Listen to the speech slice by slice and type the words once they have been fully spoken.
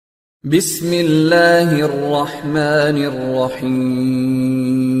بسم الله الرحمن الرحيم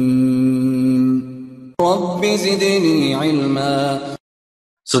رب زدني علما.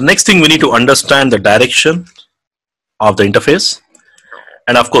 So the next thing, we need to understand the direction of the interface,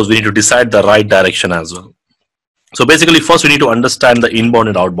 and of course we need to decide the right direction as well. So basically first we need to understand the inbound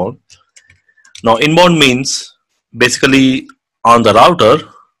and outbound. Now inbound means basically on the router,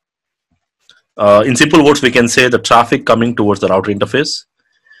 in simple words we can say the traffic coming towards the router interface,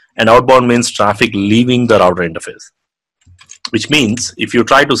 and outbound means traffic leaving the router interface, which means if you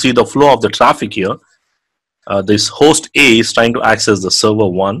try to see the flow of the traffic here, this host A is trying to access the server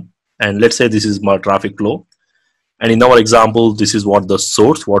 1, and let's say this is my traffic flow, and in our example this is what the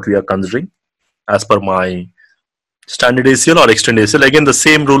source what we are considering as per my standard ACL or extended ACL. Again the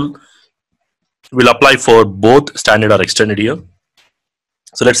same rule will apply for both standard or extended here.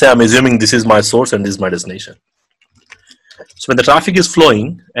 So let's say I'm assuming this is my source and this is my destination. So when the traffic is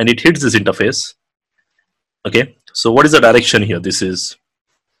flowing and it hits this interface, okay, so what is the direction here? This is,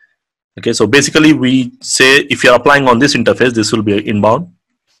 okay, so basically we say if you're applying on this interface, this will be inbound,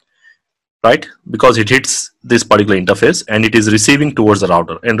 right? Because it hits this particular interface and it is receiving towards the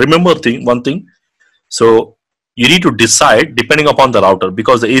router. And remember one thing, so you need to decide depending upon the router,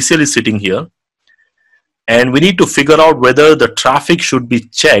 because the ACL is sitting here, and we need to figure out whether the traffic should be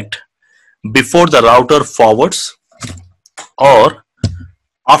checked before the router forwards or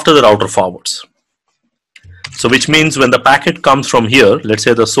after the router forwards. So which means when the packet comes from here, let's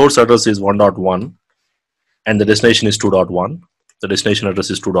say the source address is 1.1 and the destination is 2.1, the destination address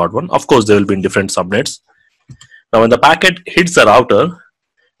is 2.1. Of course they will be in different subnets. Now when the packet hits the router,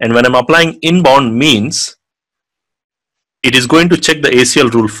 and when I'm applying inbound means it is going to check the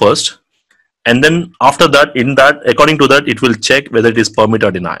ACL rule first, and then after that, according to that, it will check whether it is permit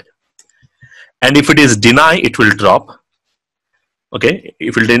or deny. And if it is deny, it will drop. Okay,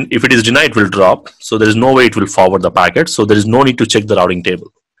 if it is deny, it will drop. So there is no way it will forward the packet. So there is no need to check the routing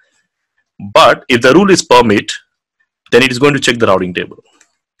table. But if the rule is permit, then it is going to check the routing table.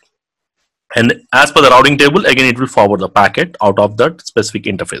 And as per the routing table, again it will forward the packet out of that specific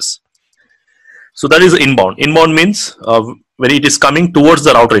interface. So that is inbound. Inbound means when it is coming towards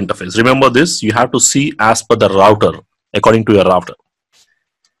the router interface. Remember this, you have to see as per the router, according to your router.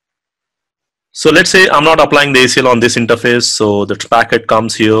 So let's say I'm not applying the ACL on this interface, so the packet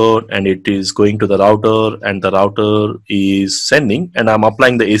comes here and it is going to the router, and the router is sending, and I'm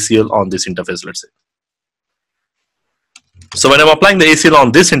applying the ACL on this interface, let's say. So when I'm applying the ACL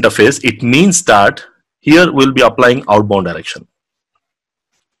on this interface, it means that here we'll be applying outbound direction.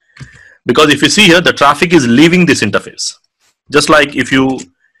 Because if you see here, the traffic is leaving this interface. Just like if you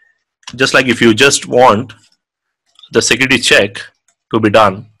just want the security check to be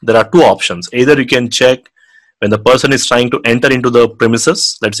done, there are two options. Either you can check when the person is trying to enter into the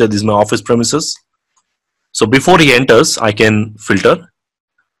premises. Let's say this is my office premises. So before he enters, I can filter.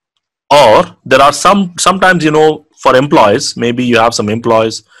 Or there are sometimes, you know, for employees, maybe you have some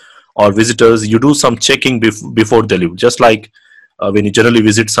employees or visitors, you do some checking before they leave. Just like when you generally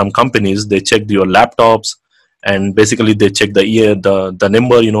visit some companies, they check your laptops, and basically they check the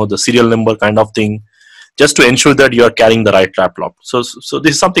number, you know, the serial number kind of thing, just to ensure that you are carrying the right laptop. So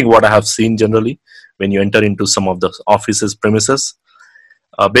this is something what I have seen generally when you enter into some of the offices premises,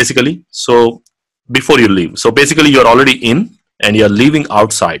 basically. So before you leave, so basically you are already in and you are leaving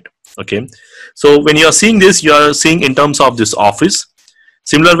outside. Okay, so when you are seeing this, you are seeing in terms of this office.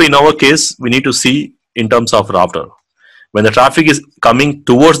 Similarly, in our case, we need to see in terms of router, when the traffic is coming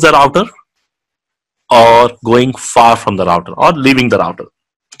towards the router or going far from the router or leaving the router.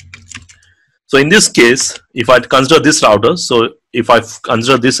 So in this case, if I consider this router, so if I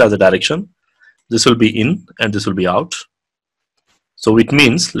consider this as a direction, this will be in and this will be out. So it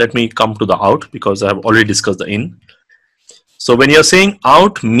means, let me come to the out, because I have already discussed the in. So when you are saying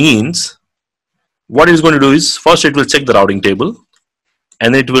out means, what it is going to do is, first it will check the routing table,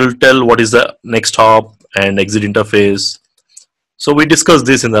 and it will tell what is the next hop and exit interface. So we discussed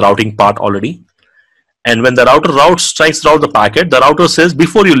this in the routing part already. And when the router tries to route the packet, the router says,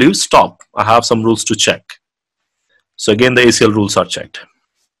 before you leave, stop. I have some rules to check. So again, the ACL rules are checked.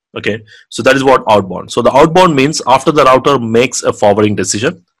 Okay, so that is what outbound. So the outbound means after the router makes a forwarding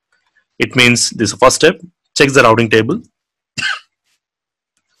decision, it means this is the first step, checks the routing table,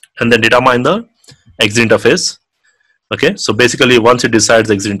 and then determine the exit interface. Okay, so basically once it decides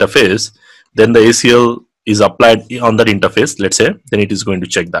the exit interface, then the ACL is applied on that interface, let's say, then it is going to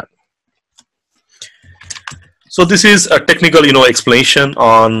check that. So this is a technical, you know, explanation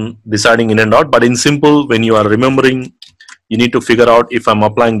on deciding in and out, but in simple, when you are remembering, you need to figure out if I'm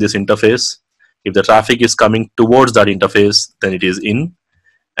applying this interface, if the traffic is coming towards that interface, then it is in.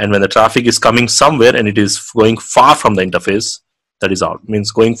 And when the traffic is coming somewhere and it is going far from the interface, that is out.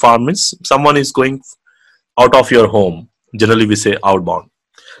 Means going far means someone is going out of your home. Generally we say outbound.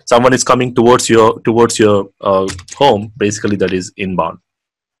 Someone is coming towards your home, basically that is inbound.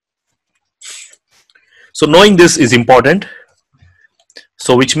 So knowing this is important.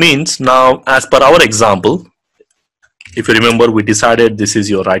 So which means now, as per our example, if you remember, we decided this is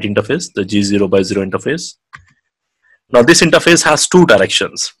your right interface, the G0x0 interface. Now this interface has two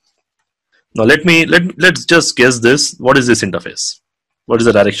directions. Now let's just guess this. What is this interface? What is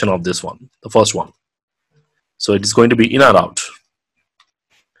the direction of this one? The first one. So it is going to be in or out.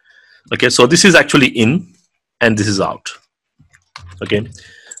 Okay, so this is actually in and this is out. Okay,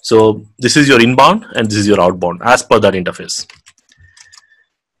 so this is your inbound and this is your outbound as per that interface.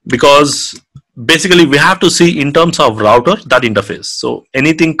 Because basically we have to see in terms of router that interface. So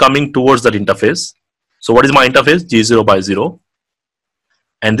anything coming towards that interface. So what is my interface? G0x0.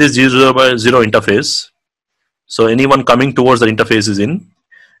 And this G0x0 interface. So anyone coming towards the interface is in.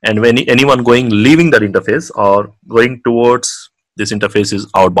 And when anyone leaving that interface or going towards this interface is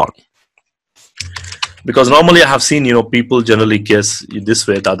outbound. Because normally I have seen, people generally guess this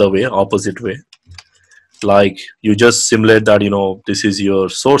way, the other way, opposite way. Like you just simulate that, this is your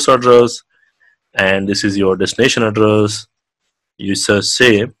source address and this is your destination address. You just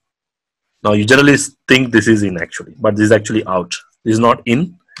say, now you generally think this is in actually, but this is actually out. This is not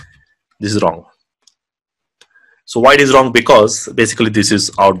in, this is wrong. So why it is wrong? Because basically this is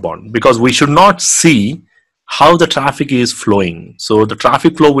outbound, because we should not see how the traffic is flowing. So the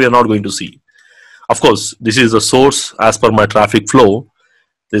traffic flow we are not going to see. Of course, this is the source as per my traffic flow.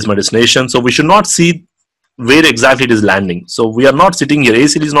 This is my destination. So we should not see where exactly it is landing. So we are not sitting here.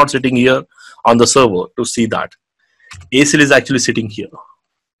 ACL is not sitting here on the server to see that. ACL is actually sitting here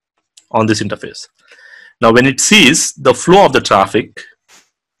on this interface. Now when it sees the flow of the traffic,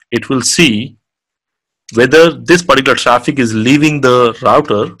 it will see whether this particular traffic is leaving the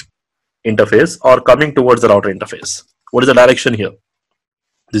router interface or coming towards the router interface. What is the direction here?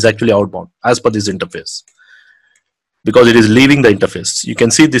 This is actually outbound as per this interface, because it is leaving the interface. You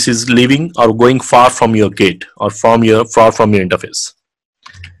can see this is leaving or going far from your gate or far from your interface.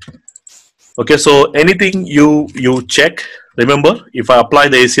 Okay, so anything you check, remember, if I apply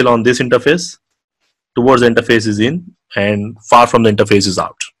the ACL on this interface, towards the interface is in and far from the interface is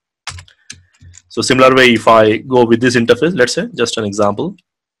out. So similar way, if I go with this interface, let's say just an example,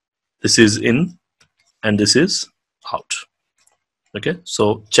 this is in and this is out. Okay,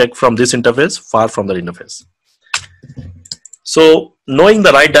 so check from this interface, far from the interface. So knowing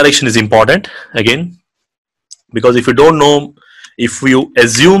the right direction is important again, because if you don't know, if you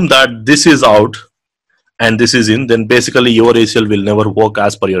assume that this is out and this is in, then basically your ACL will never work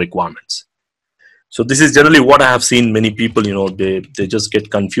as per your requirements. So this is generally what I have seen many people, they just get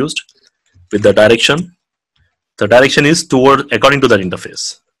confused with the direction. The direction is toward according to that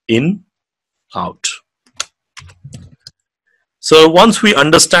interface, in, out. So once we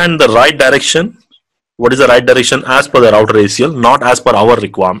understand the right direction, what is the right direction as per the router ACL, not as per our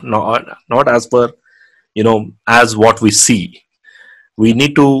requirement, not as per, as what we see. We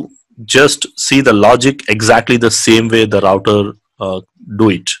need to just see the logic exactly the same way the router do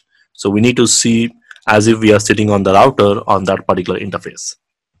it. So we need to see as if we are sitting on the router on that particular interface.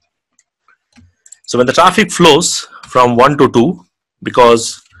 So when the traffic flows from 1 to 2,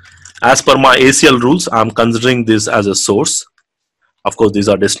 because as per my ACL rules, I'm considering this as a source. Of course, these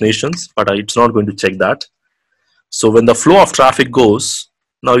are destinations, but it's not going to check that. So when the flow of traffic goes,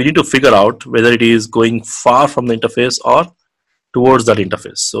 now you need to figure out whether it is going far from the interface or towards that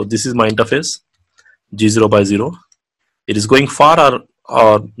interface. So this is my interface, G0x0. It is going far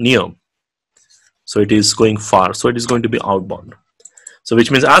or near. So it is going far. So it is going to be outbound. So which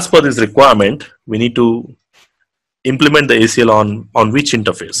means as per this requirement, we need to implement the ACL on which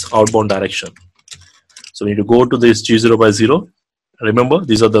interface? Outbound direction. So we need to go to this G0x0. Remember,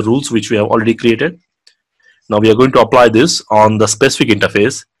 these are the rules which we have already created. Now we are going to apply this on the specific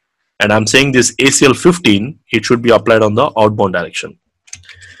interface, and I'm saying this ACL 15, it should be applied on the outbound direction.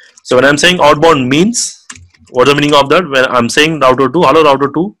 So when I'm saying outbound means, what's the meaning of that? When I'm saying router 2, hello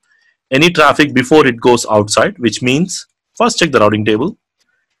router 2, any traffic before it goes outside, which means first check the routing table,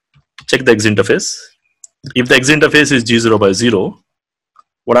 check the exit interface. If the exit interface is G0x0,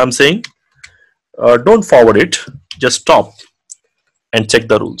 what I'm saying, don't forward it, just stop and check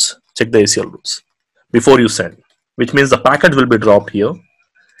the rules, check the ACL rules before you send, which means the packet will be dropped here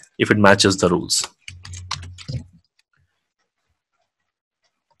if it matches the rules.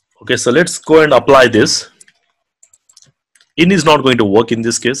 Okay, so let's go and apply this. In is not going to work in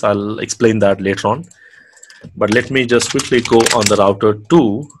this case. I'll explain that later on. But let me just quickly go on the router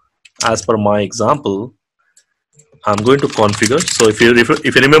 2. As per my example, I'm going to configure. So if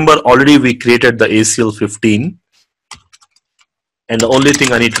you remember, already we created the ACL 15, and the only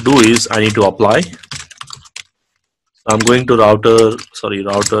thing I need to do is I need to apply. I'm going to router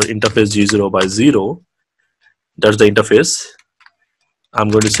interface G0 by 0. That's the interface. I'm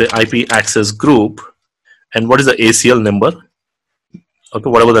going to say IP access group, and what is the ACL number? Okay,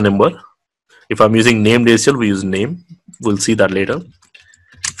 whatever the number. If I'm using named ACL, we use name. We'll see that later.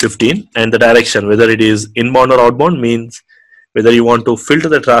 15, and the direction, whether it is inbound or outbound, means whether you want to filter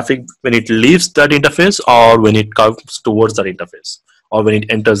the traffic when it leaves that interface or when it comes towards that interface or when it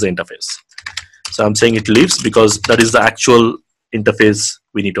enters the interface. So I'm saying it leaves because that is the actual interface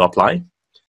we need to apply.